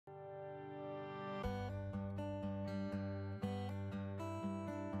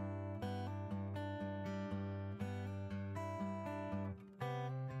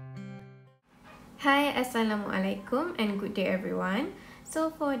Hi, Assalamualaikum and good day everyone. So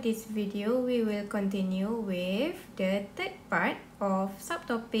for this video, we will continue with the third part of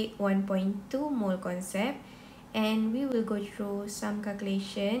subtopic 1.2 mole concept, and we will go through some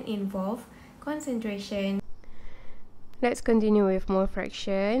calculation involve concentration. Let's continue with mole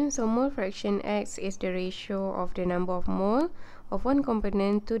fraction. So mole fraction X is the ratio of the number of mole of one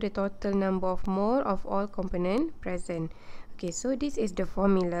component to the total number of mole of all component present. Okay, so this is the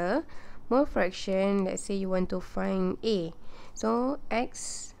formula. Mole fraction, let's say you want to find A. So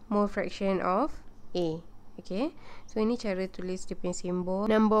X mole fraction of A. Okay, so ini cara tulis dia punya simbol.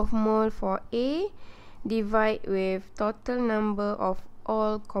 Number of mole for A divide with total number of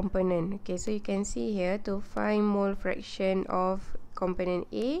all component. Okay, so you can see here to find mole fraction of component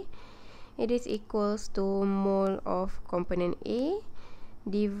A, it is equals to mole of component A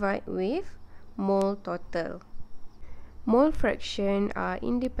divide with mole total. Mole fraction are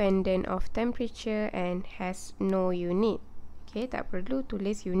independent of temperature and has no unit. Okay, tak perlu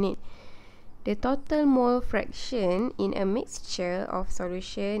tulis unit. The total mole fraction in a mixture of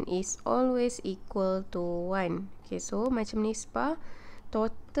solution is always equal to 1. Okay, so macam nisbah,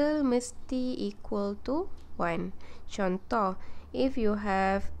 total mesti equal to 1. Contoh, if you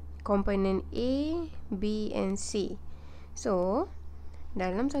have component A, B and C. So,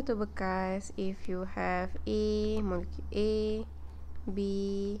 dalam satu bekas, if you have molecule A, B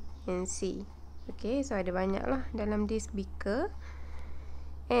and C. Okay, so ada banyak lah dalam this beaker.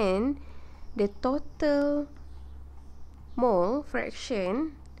 And the total mole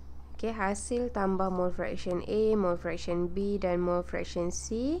fraction, okay, hasil tambah mole fraction A, mole fraction B dan mole fraction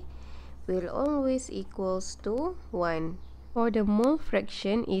C will always equals to 1. For the mole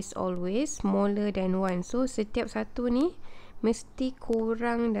fraction is always smaller than 1. So setiap satu ni mesti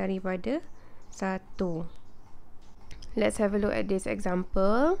kurang daripada 1. Let's have a look at this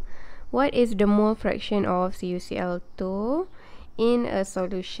example. What is the mole fraction of CuCl2 in a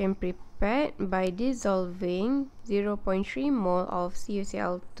solution prepared by dissolving 0.3 mole of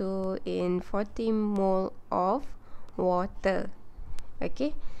CuCl2 in 40 mole of water?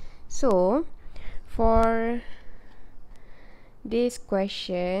 Okay, so for this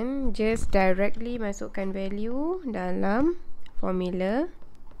question, just directly masukkan value dalam formula.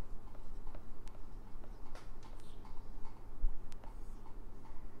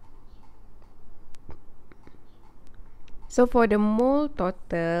 So for the mole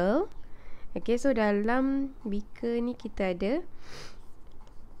total, okay, so dalam beaker ni kita ada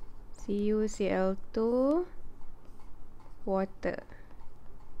CuCl2 water.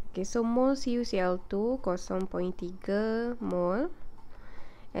 Okay, so mole CuCl2 0.3 mole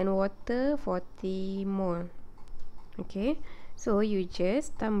and water 40 mole. Okay, so you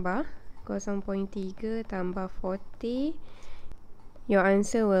just tambah 0.3 tambah 40. Your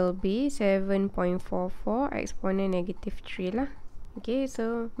answer will be 7.44 exponent -3 lah. Okay,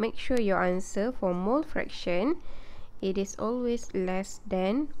 so make sure your answer for mole fraction, it is always less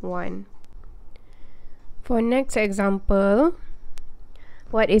than 1. For next example,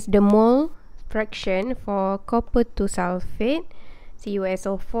 what is the mole fraction for copper 2 sulfate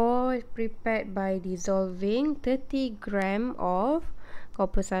CuSO4 prepared by dissolving 30 gram of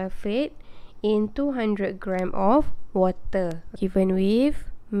copper sulfate in 200 gram of water given with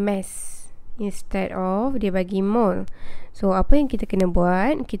mass instead of dia bagi mole. So apa yang kita kena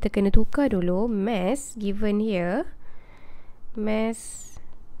buat, kita kena tukar dulu mass given here, mass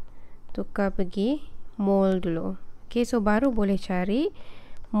tukar pergi mole dulu. Okay, so baru boleh cari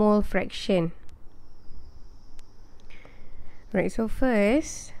mole fraction. Right, so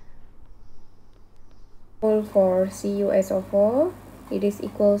first, mole for CuSO4, it is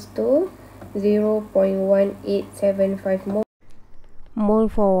equals to 0.1875 mole. Mole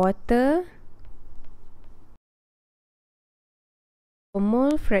for water.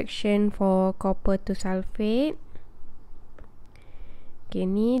 Mole fraction for copper 2 sulfate. Okay,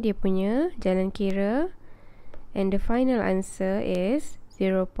 ni dia punya jalan kira. And the final answer is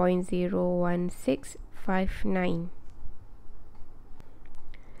 0.01659.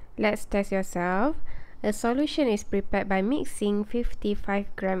 Let's test yourself. A solution is prepared by mixing 55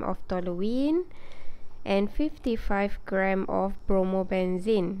 gram of toluene and 55 gram of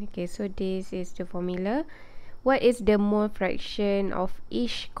bromobenzene. Okay, so this is the formula. What is the mole fraction of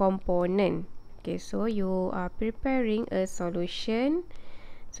each component? Okay, so you are preparing a solution.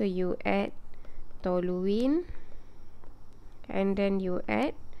 So you add toluene and then you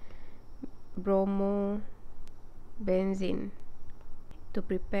add bromobenzene to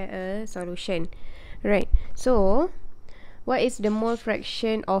prepare a solution. Right, so what is the mole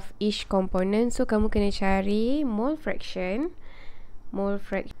fraction of each component? So kamu kena cari mole fraction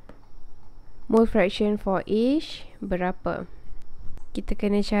Mole fraction for each berapa? Kita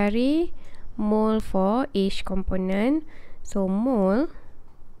kena cari mole for each component. So mole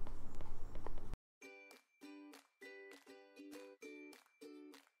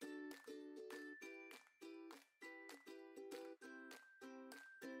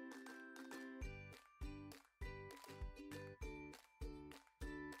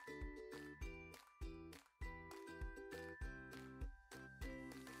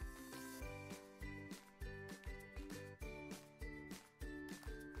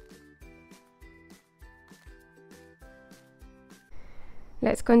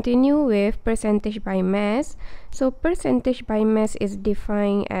Let's continue with percentage by mass. So percentage by mass is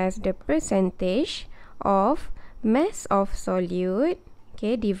defined as the percentage of mass of solute,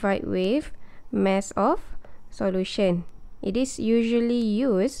 okay, divide with mass of solution. It is usually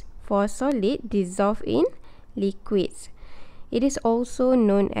used for solid dissolved in liquids. It is also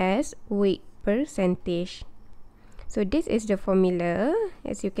known as weight percentage. So this is the formula.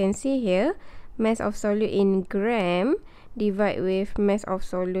 As you can see here, mass of solute in gram divide with mass of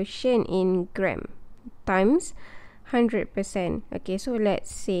solution in gram times 100%. Okay, so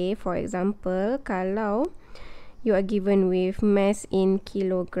let's say for example, kalau you are given with mass in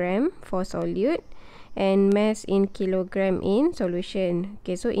kilogram for solute and mass in kilogram in solution.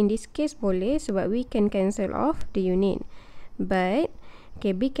 Okay, so in this case boleh sebab we can cancel off the unit. But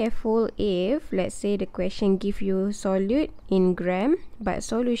okay, be careful if let's say the question give you solute in gram but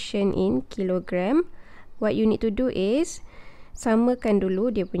solution in kilogram. What you need to do is samakan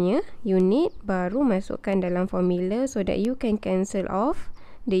dulu dia punya unit, baru masukkan dalam formula so that you can cancel off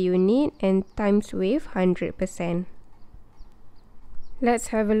the unit and times with 100%.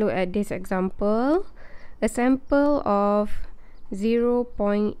 Let's have a look at this example. A sample of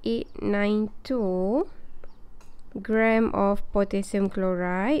 0.892 gram of potassium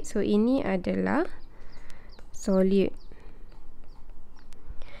chloride. So ini adalah solute.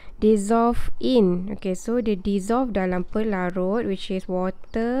 Dissolve in, okay, so dia dissolve dalam pelarut which is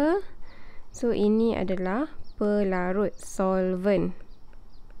water. So ini adalah pelarut, solvent.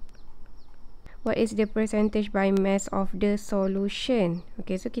 What is the percentage by mass of the solution?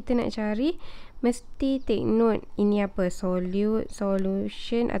 Okay, so kita nak cari, mesti take note ini apa, solute,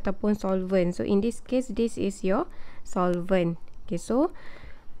 solution ataupun solvent. So in this case, this is your solvent. Okay, so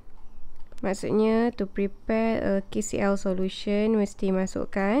maksudnya to prepare a KCl solution mesti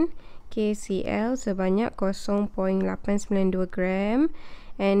masukkan KCl sebanyak 0.892 gram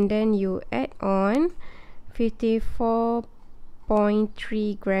and then you add on 54.3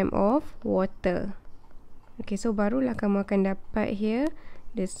 gram of water. Okay, so barulah kamu akan dapat here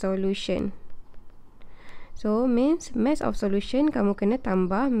the solution. So means mass of solution kamu kena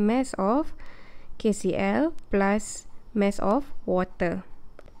tambah mass of KCl plus mass of water.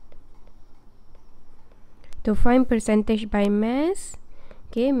 To find percentage by mass,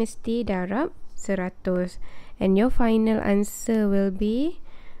 okay, mesti darab 100 and your final answer will be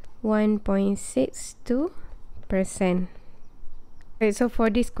 1.62%. Okay, so for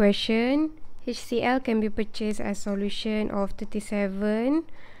this question, HCl can be purchased as solution of 37%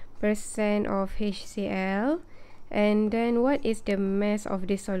 of HCl. And then what is the mass of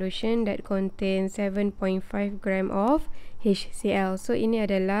this solution that contains 7.5 gram of HCl? So ini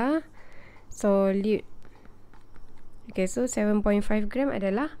adalah solute. Okay, so 7.5 gram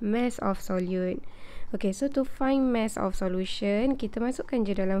adalah mass of solute. Okay, so to find mass of solution, kita masukkan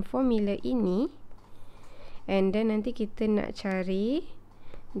je dalam formula ini. And then nanti kita nak cari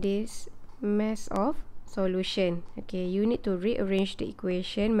this mass of solution. Okay, you need to rearrange the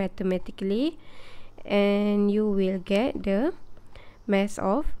equation mathematically and you will get the mass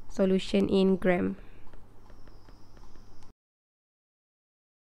of solution in gram.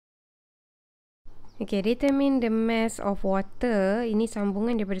 Okay, determine the mass of water. Ini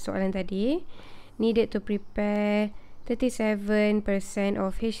sambungan daripada soalan tadi. Needed to prepare 37%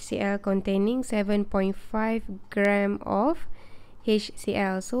 of HCl containing 7.5 gram of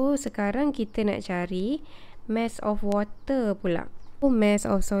HCl. So, sekarang kita nak cari mass of water pula. So, mass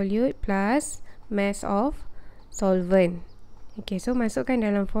of solute plus mass of solvent. Okay, so masukkan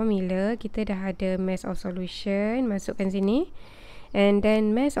dalam formula. Kita dah ada mass of solution. Masukkan sini. And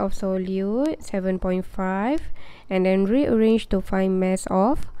then mass of solute 7.5 and then rearrange to find mass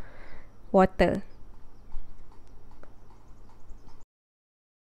of water.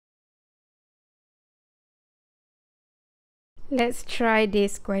 Let's try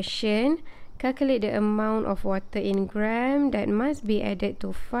this question. Calculate the amount of water in gram that must be added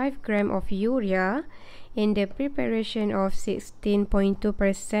to 5 gram of urea in the preparation of 16.2%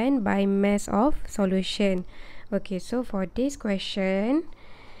 by mass of solution. Okay, so for this question,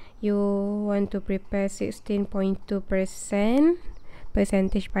 you want to prepare 16.2%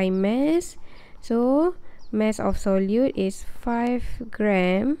 percentage by mass. So mass of solute is 5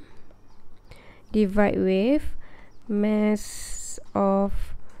 gram divide with mass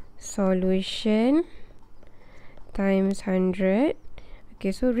of solution times 100.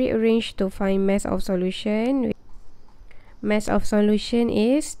 Okay, so rearrange to find mass of solution. Mass of solution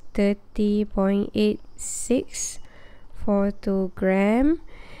is 30.8642 gram,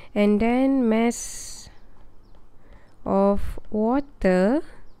 and then mass of water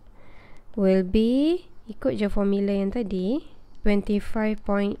will be, ikut je formula yang tadi,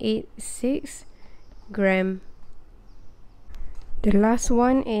 25.86 gram. The last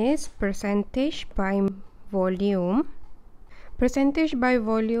one is percentage by volume. Percentage by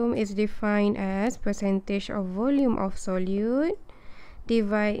volume is defined as percentage of volume of solute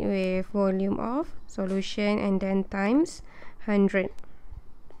divided with volume of solution and then times 100.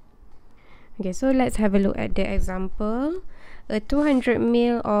 Okay, so let's have a look at the example. A 200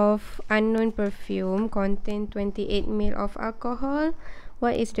 ml of unknown perfume contains 28 ml of alcohol.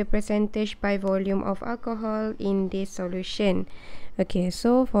 What is the percentage by volume of alcohol in this solution? Okay,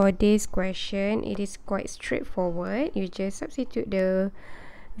 so for this question, it is quite straightforward. You just substitute the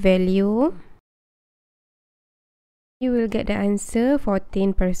value. You will get the answer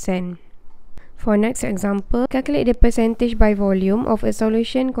 14%. For next example, calculate the percentage by volume of a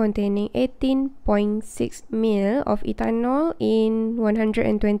solution containing 18.6 ml of ethanol in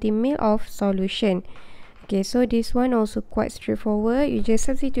 120 ml of solution. Okay, so this one also quite straightforward. You just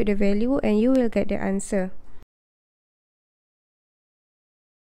substitute the value and you will get the answer.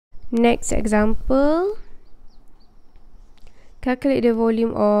 Next example, calculate the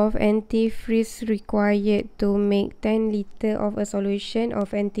volume of antifreeze required to make 10 liter of a solution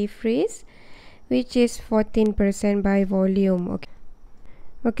of antifreeze, which is 14% by volume.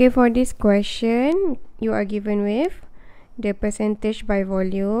 Okay, for this question, you are given with the percentage by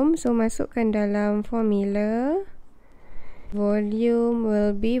volume. So masukkan dalam formula. Volume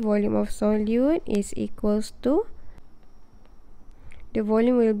will be volume of solute is equals to, the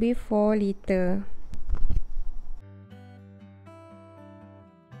volume will be 4 liter.